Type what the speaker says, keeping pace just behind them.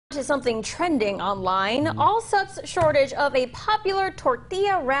To something trending online, Allsup's shortage of a popular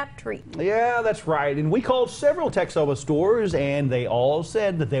tortilla wrap treat. Yeah, that's right. And we called several Texoma stores, and they all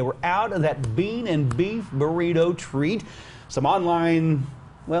said that they were out of that bean and beef burrito treat. Some online,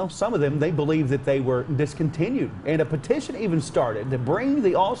 well, some of them, they believe that they were discontinued. And a petition even started to bring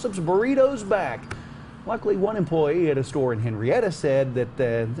the Allsup's burritos back. Luckily, one employee at a store in Henrietta said that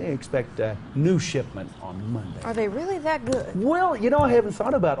they expect a new shipment on Monday. Are they really that good? Well, you know, I haven't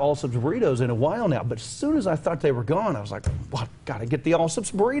thought about Allsup's burritos in a while now, but as soon as I thought they were gone, I was like, well, gotta get the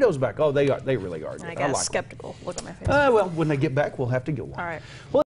Allsup's burritos back. Oh, they really are good. I got skeptical look on my face. Well, when they get back, we'll have to get one. All right. Well,